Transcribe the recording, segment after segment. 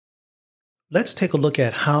Let's take a look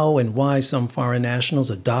at how and why some foreign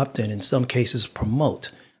nationals adopt and in some cases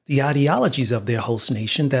promote the ideologies of their host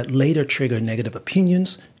nation that later trigger negative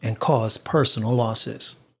opinions and cause personal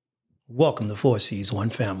losses. Welcome to Four Seas, One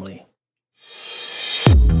Family.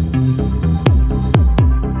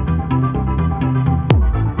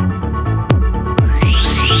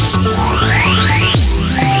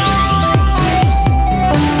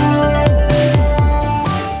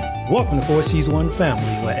 Welcome to Four Seas, One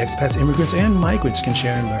Family, where expats, immigrants, and migrants can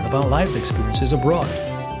share and learn about life experiences abroad.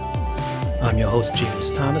 I'm your host, James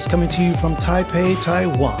Thomas, coming to you from Taipei,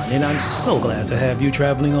 Taiwan, and I'm so glad to have you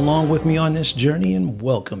traveling along with me on this journey, and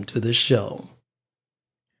welcome to the show.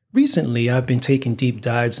 Recently, I've been taking deep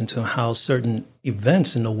dives into how certain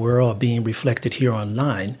events in the world are being reflected here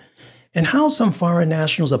online, and how some foreign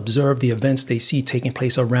nationals observe the events they see taking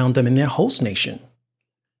place around them in their host nation.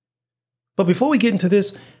 But before we get into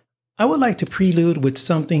this, I would like to prelude with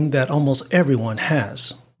something that almost everyone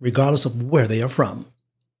has, regardless of where they are from,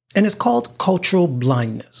 and it's called cultural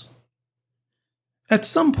blindness. At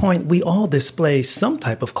some point, we all display some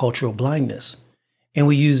type of cultural blindness, and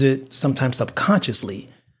we use it sometimes subconsciously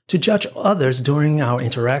to judge others during our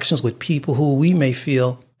interactions with people who we may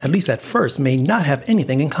feel, at least at first, may not have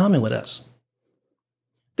anything in common with us.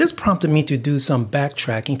 This prompted me to do some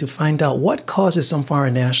backtracking to find out what causes some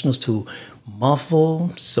foreign nationals to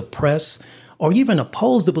muffle, suppress, or even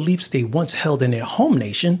oppose the beliefs they once held in their home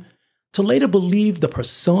nation to later believe the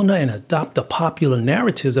persona and adopt the popular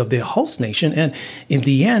narratives of their host nation and, in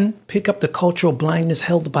the end, pick up the cultural blindness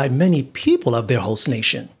held by many people of their host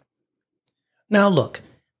nation. Now look,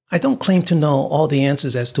 I don't claim to know all the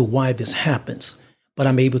answers as to why this happens, but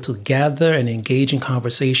I'm able to gather and engage in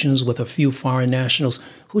conversations with a few foreign nationals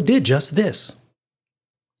who did just this.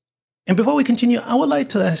 And before we continue, I would like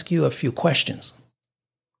to ask you a few questions.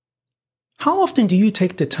 How often do you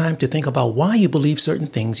take the time to think about why you believe certain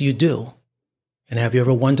things you do? And have you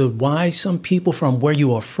ever wondered why some people from where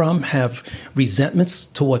you are from have resentments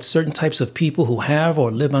towards certain types of people who have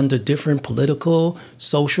or live under different political,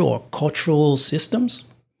 social, or cultural systems?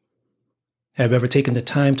 Have you ever taken the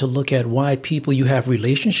time to look at why people you have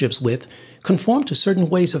relationships with conform to certain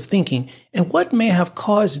ways of thinking and what may have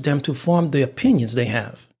caused them to form the opinions they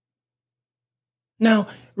have? Now,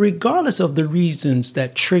 regardless of the reasons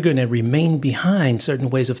that triggered and remain behind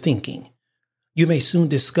certain ways of thinking, you may soon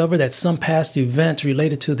discover that some past events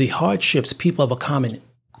related to the hardships people of a common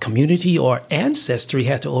community or ancestry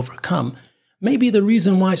had to overcome may be the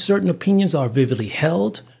reason why certain opinions are vividly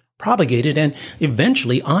held, propagated, and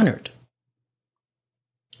eventually honored.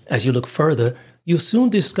 As you look further, you'll soon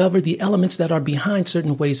discover the elements that are behind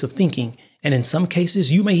certain ways of thinking, and in some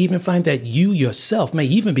cases, you may even find that you yourself may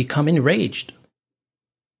even become enraged.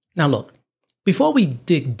 Now look, before we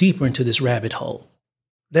dig deeper into this rabbit hole,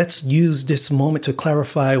 let's use this moment to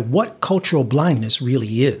clarify what cultural blindness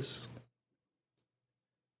really is.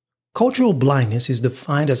 Cultural blindness is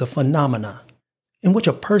defined as a phenomenon in which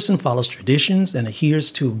a person follows traditions and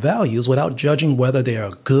adheres to values without judging whether they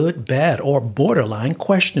are good, bad, or borderline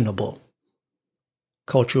questionable.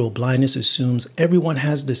 Cultural blindness assumes everyone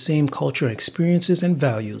has the same cultural experiences and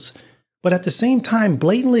values, but at the same time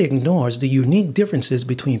blatantly ignores the unique differences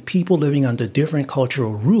between people living under different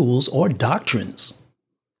cultural rules or doctrines.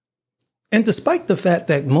 And despite the fact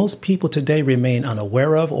that most people today remain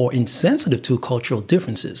unaware of or insensitive to cultural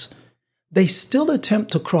differences, they still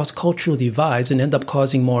attempt to cross cultural divides and end up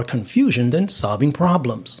causing more confusion than solving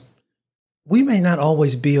problems. We may not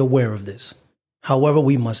always be aware of this. However,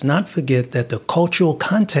 we must not forget that the cultural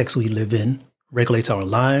context we live in regulates our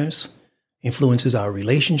lives, influences our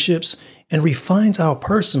relationships, and refines our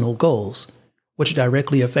personal goals, which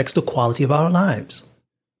directly affects the quality of our lives.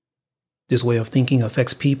 This way of thinking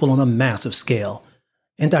affects people on a massive scale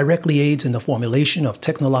and directly aids in the formulation of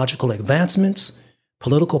technological advancements,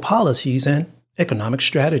 political policies, and economic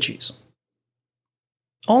strategies.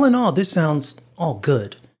 All in all, this sounds all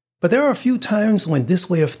good, but there are a few times when this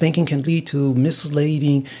way of thinking can lead to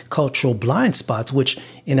misleading cultural blind spots, which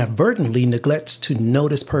inadvertently neglects to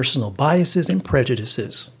notice personal biases and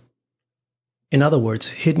prejudices. In other words,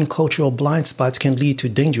 hidden cultural blind spots can lead to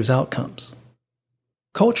dangerous outcomes.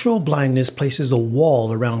 Cultural blindness places a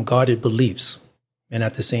wall around guarded beliefs, and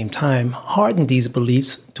at the same time, harden these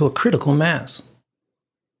beliefs to a critical mass.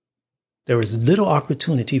 There is little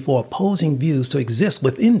opportunity for opposing views to exist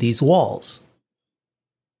within these walls.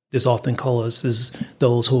 This often causes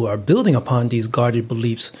those who are building upon these guarded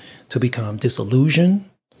beliefs to become disillusioned,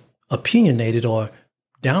 opinionated, or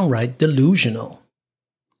downright delusional.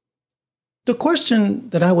 The question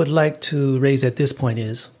that I would like to raise at this point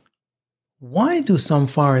is, Why do some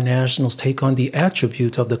foreign nationals take on the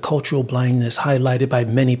attributes of the cultural blindness highlighted by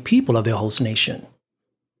many people of their host nation?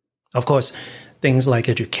 Of course, things like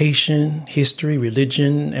education, history,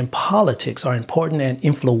 religion, and politics are important and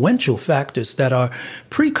influential factors that are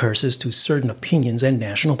precursors to certain opinions and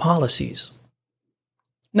national policies.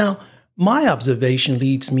 Now, my observation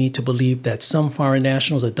leads me to believe that some foreign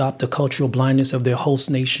nationals adopt the cultural blindness of their host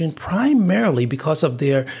nation primarily because of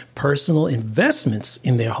their personal investments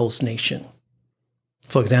in their host nation.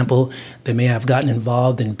 For example, they may have gotten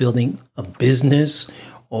involved in building a business,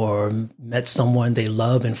 or met someone they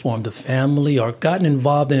love and formed a family, or gotten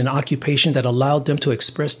involved in an occupation that allowed them to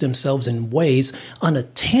express themselves in ways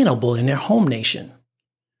unattainable in their home nation.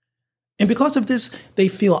 And because of this, they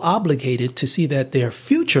feel obligated to see that their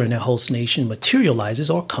future in their host nation materializes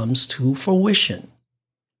or comes to fruition.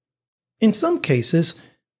 In some cases,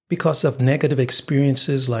 because of negative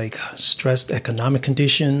experiences like stressed economic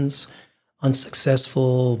conditions,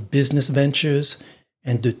 unsuccessful business ventures,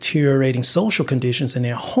 and deteriorating social conditions in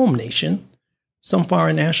their home nation, some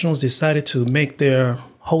foreign nationals decided to make their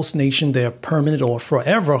host nation their permanent or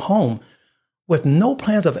forever home, with no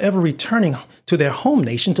plans of ever returning to their home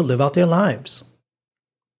nation to live out their lives.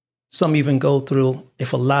 Some even go through,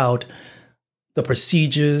 if allowed, the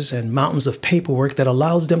procedures and mountains of paperwork that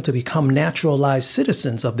allows them to become naturalized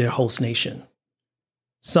citizens of their host nation.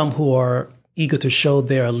 Some who are eager to show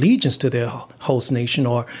their allegiance to their host nation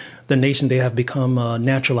or the nation they have become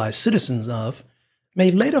naturalized citizens of,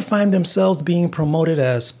 may later find themselves being promoted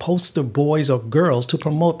as poster boys or girls to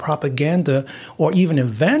promote propaganda or even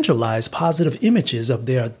evangelize positive images of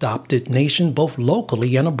their adopted nation, both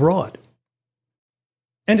locally and abroad.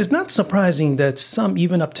 And it's not surprising that some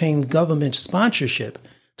even obtain government sponsorship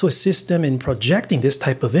to assist them in projecting this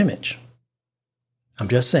type of image. I'm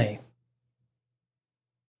just saying.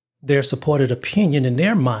 Their supported opinion in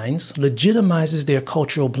their minds legitimizes their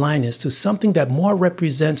cultural blindness to something that more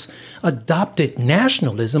represents adopted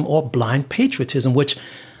nationalism or blind patriotism, which,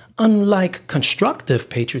 unlike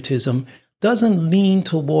constructive patriotism, doesn't lean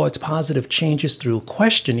towards positive changes through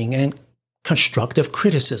questioning and constructive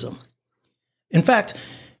criticism. In fact,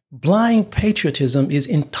 blind patriotism is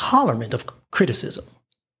intolerant of criticism.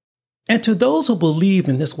 And to those who believe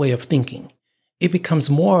in this way of thinking, it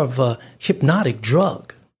becomes more of a hypnotic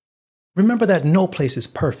drug. Remember that no place is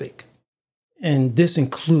perfect, and this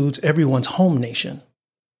includes everyone's home nation.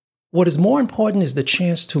 What is more important is the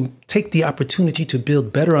chance to take the opportunity to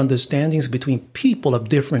build better understandings between people of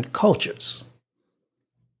different cultures.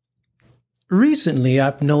 Recently,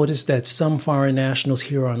 I've noticed that some foreign nationals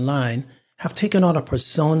here online have taken on a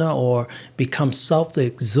persona or become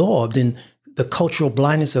self-absorbed in the cultural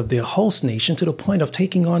blindness of their host nation to the point of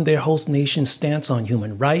taking on their host nation's stance on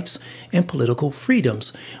human rights and political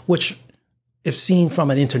freedoms, which, if seen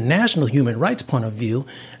from an international human rights point of view,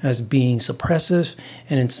 as being suppressive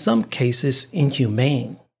and in some cases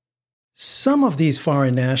inhumane. Some of these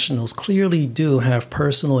foreign nationals clearly do have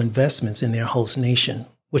personal investments in their host nation,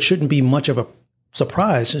 which shouldn't be much of a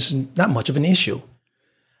surprise, it's not much of an issue.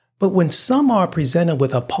 But when some are presented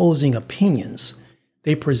with opposing opinions,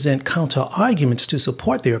 they present counter-arguments to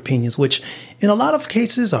support their opinions, which in a lot of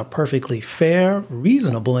cases are perfectly fair,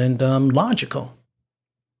 reasonable, and logical.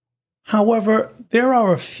 However, there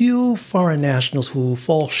are a few foreign nationals who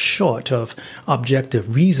fall short of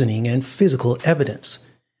objective reasoning and physical evidence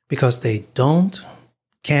because they don't,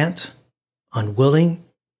 can't, unwilling,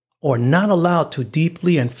 or not allowed to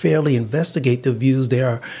deeply and fairly investigate the views they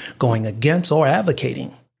are going against or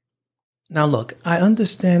advocating. Now look, I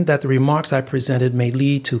understand that the remarks I presented may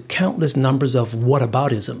lead to countless numbers of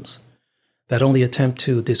whataboutisms that only attempt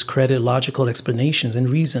to discredit logical explanations and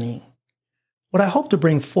reasoning. What I hope to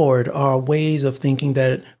bring forward are ways of thinking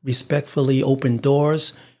that respectfully open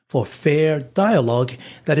doors for fair dialogue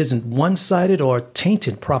that isn't one-sided or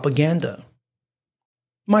tainted propaganda.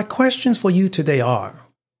 My questions for you today are: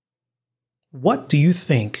 what do you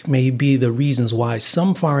think may be the reasons why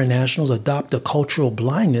some foreign nationals adopt the cultural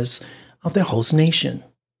blindness of their host nation?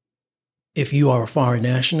 If you are a foreign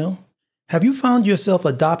national, have you found yourself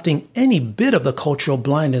adopting any bit of the cultural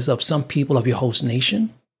blindness of some people of your host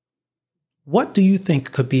nation? What do you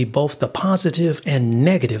think could be both the positive and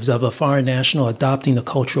negatives of a foreign national adopting the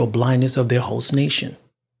cultural blindness of their host nation?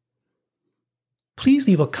 Please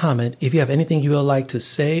leave a comment if you have anything you would like to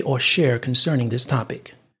say or share concerning this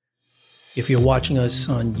topic. If you're watching us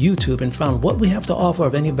on YouTube and found what we have to offer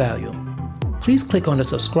of any value, please click on the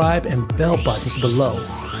subscribe and bell buttons below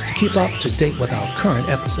to keep up to date with our current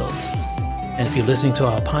episodes. And if you're listening to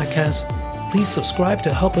our podcast, please subscribe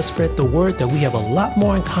to help us spread the word that we have a lot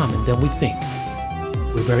more in common than we think.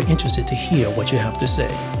 We're very interested to hear what you have to say.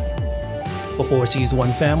 For Four Seas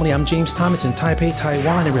One Family, I'm James Thomas in Taipei,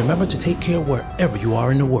 Taiwan, and remember to take care wherever you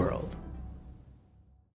are in the world.